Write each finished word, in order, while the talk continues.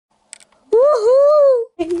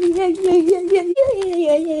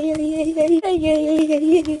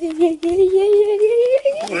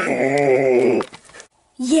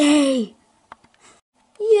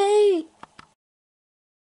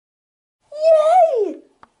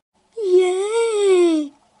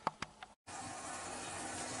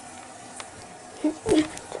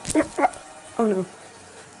Oh no.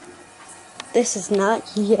 This is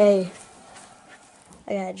not yay.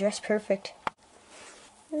 I gotta dress perfect.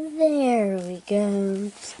 There we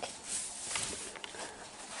go.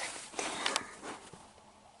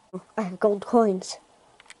 I have gold coins.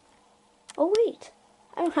 Oh wait,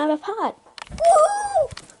 I don't have a pot. Woo!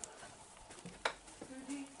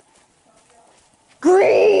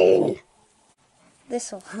 Green!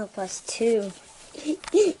 This will help us too.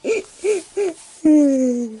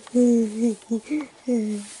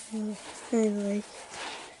 I like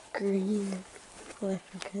green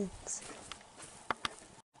leprechauns.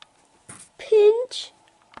 Pinch!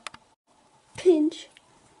 Pinch!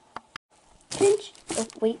 Pinch! Oh,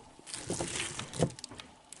 wait.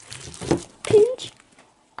 Pinch!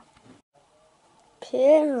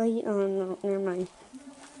 Perry! Oh no, never mind.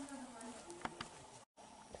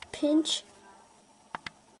 Pinch!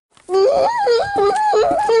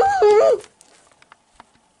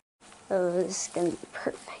 Oh, this is gonna be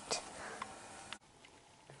perfect.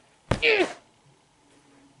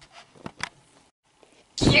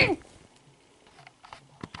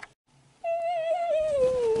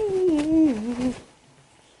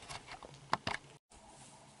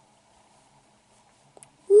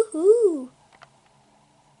 Woohoo!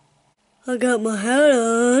 I got my hat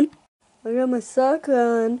on. I got my sock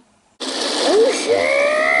on.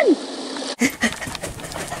 Ocean!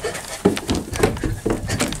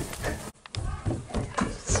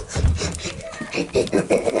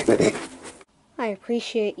 I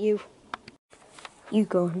appreciate you. You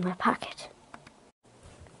go in my pocket.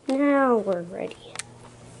 Now we're ready.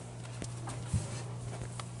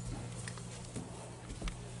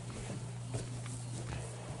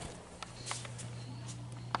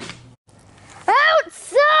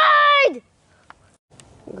 Outside!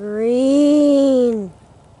 Green.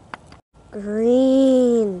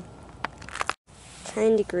 Green.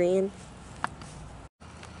 Kinda green.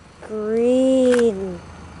 Green.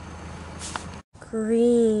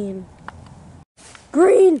 Green.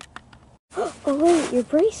 Green! Oh wait, your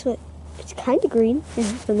bracelet. It's kinda green. It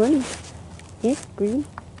has the money. Yeah, green.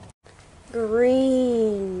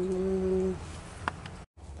 Green.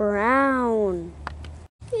 Brown.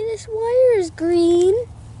 Hey, this wire is green.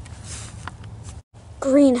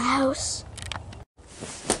 Greenhouse.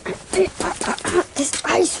 This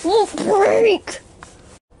ice won't break.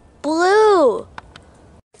 Blue.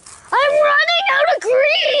 I'm running out of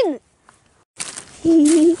green.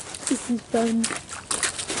 This is fun.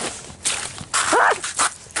 Ah!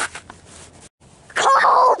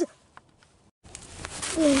 Cold.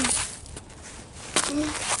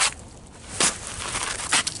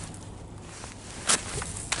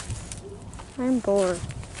 I'm bored.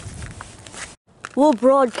 We're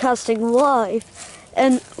broadcasting live,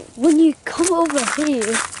 and when you come over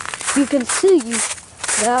here, you can see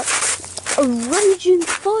that a raging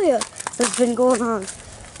fire has been going on,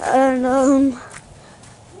 and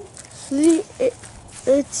see,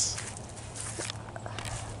 it's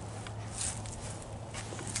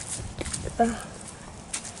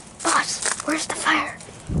boss, where's the fire?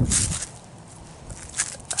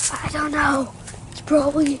 I don't know. It's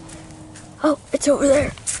probably, oh, it's over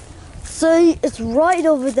there. See, it's right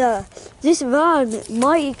over there. This van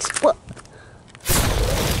might explode.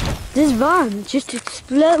 This van just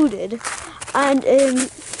exploded, and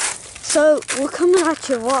so we're coming at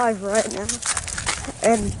you live right now.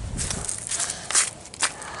 And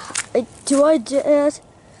do I dare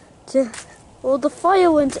to? Well, the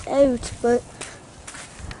fire went out, but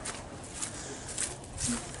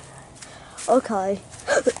okay.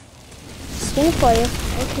 Small fire.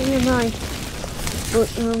 Okay, never mind. But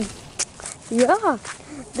yeah,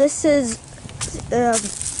 this is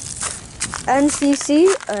NCC,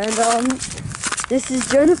 and this is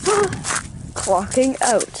Jennifer clocking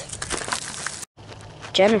out.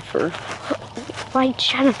 Jennifer? Why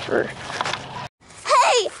Jennifer?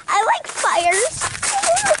 Hey, I like fires.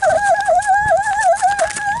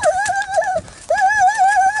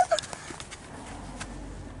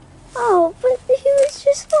 Oh, but he was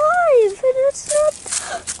just 5, and it's not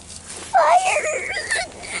fire.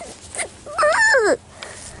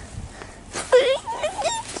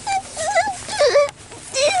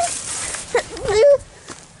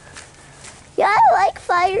 Yeah, I like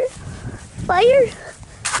fire. Fire.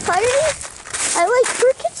 I like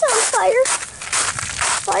crickets on fire.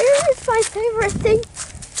 Fire is my favorite thing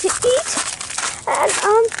to eat. And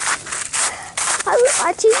I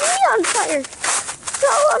like TV on fire. So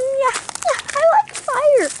yeah, I like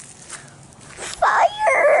fire.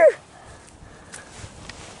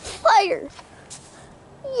 Fire.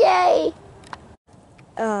 Yay.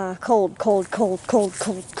 Cold.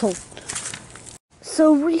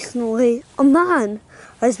 So recently, a man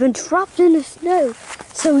has been trapped in the snow.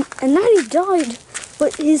 And then he died,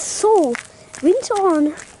 but his soul went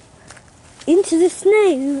on into the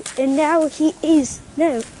snow, and now he is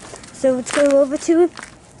snow. So let's go over to him.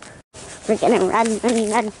 We're gonna run.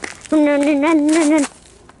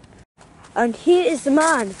 And here is the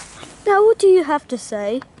man. Now, what do you have to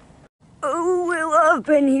say? Oh, well, I've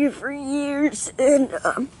been here for years, and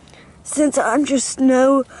since I'm just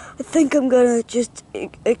snow, I think I'm gonna just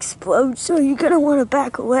explode. So you're gonna want to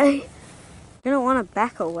back away. You're gonna want to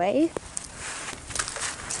back away.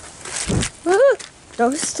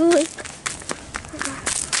 Don't sleep.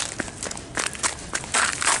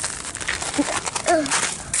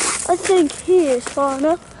 I think he is far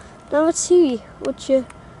enough. Now let's see what you're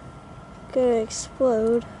gonna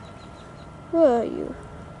explode. Where are you?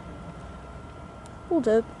 Hold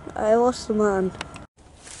up, I lost the man.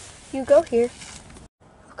 You go here.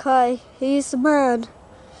 Okay, he's the man.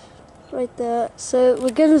 Right there. So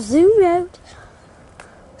we're gonna zoom out.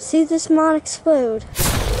 See this man explode.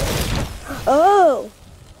 Oh!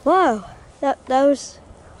 Wow. That was...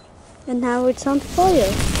 And now it's on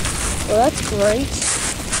fire. Well, that's great.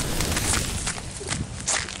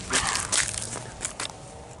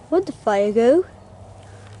 Where'd the fire go?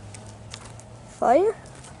 Fire?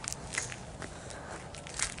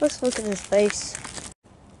 Let's look at his face.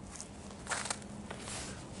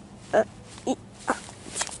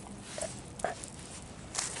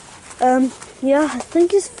 Yeah, I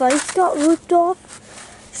think his face got ripped off.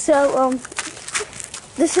 So,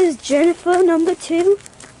 this is Jennifer number 2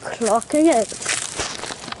 clocking out.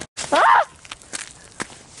 Ah!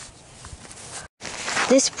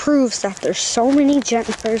 This proves that there's so many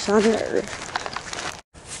Jennifers on the earth.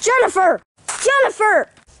 Jennifer! Jennifer!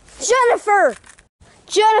 Jennifer!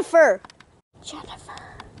 Jennifer! Jennifer!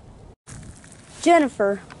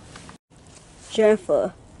 Jennifer!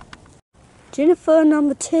 Jennifer! Jennifer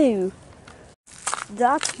number 2.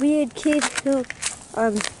 That weird kid who,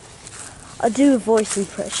 I do a voice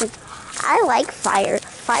impression. I like fire.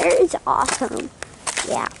 Fire is awesome.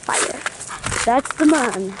 Yeah, fire. That's the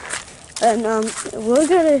man. And, we're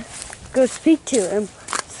gonna go speak to him.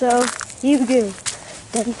 So, you go.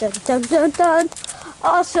 Dun dun dun dun dun.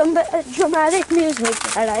 Awesome dramatic music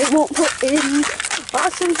that I won't put in.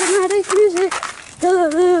 Awesome dramatic music.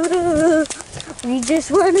 We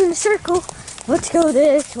just went in a circle. Let's go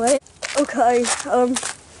this way. Okay,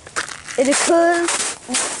 it occurs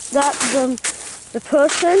that the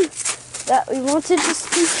person that we wanted to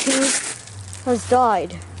speak to has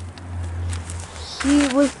died. He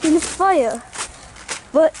was in a fire,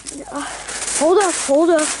 but hold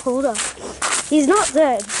up. He's not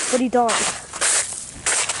dead, but he died.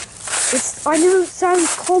 I know it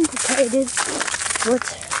sounds complicated,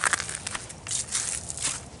 but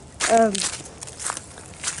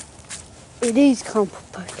it is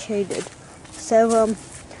complicated. So,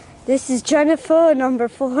 this is Jennifer, number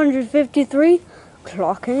 453,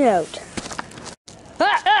 clocking out.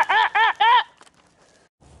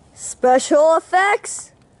 Special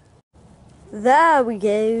effects. There we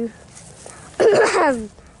go.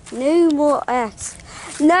 No more X.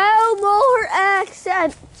 No more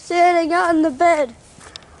accent sitting on the bed.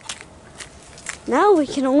 Now we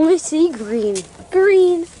can only see green.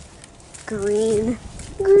 Green. Green.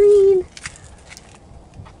 Green.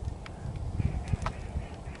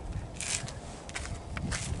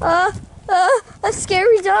 A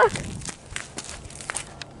scary duck.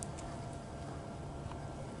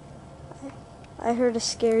 I heard a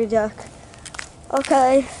scary duck.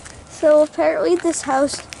 Okay, so apparently this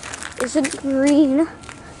house isn't green.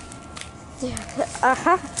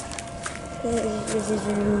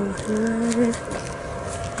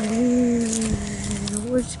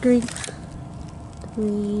 Where's green?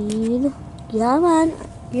 Green. Yeah, man.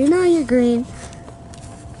 You know you're green.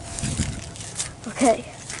 Okay.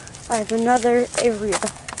 I have another area.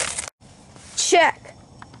 Check.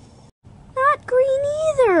 Not green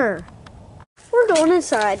either. We're going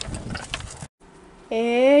inside.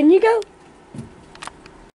 And you go.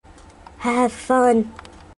 Have fun.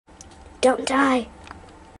 Don't die.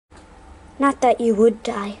 Not that you would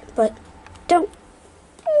die, but don't.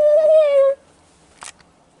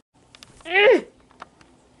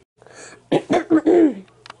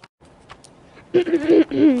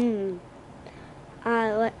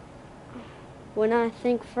 When I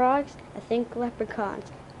think frogs, I think leprechauns.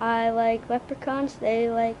 I like leprechauns, they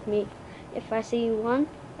like me. If I see one,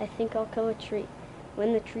 I think I'll kill a tree.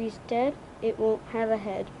 When the tree's dead, it won't have a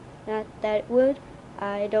head. Not that it would,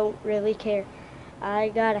 I don't really care. I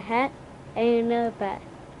got a hat and a bat.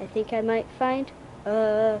 I think I might find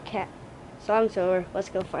a cat. Song's over, let's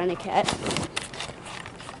go find a cat.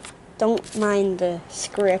 Don't mind the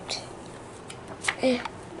script.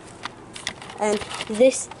 And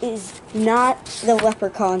this is not the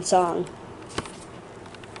Leparkon song.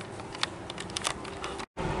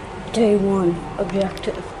 Day 1,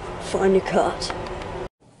 objective, find a cat.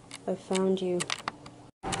 I found you.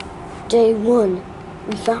 Day 1,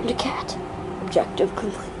 we found a cat. Objective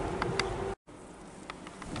complete.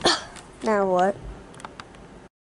 Now what?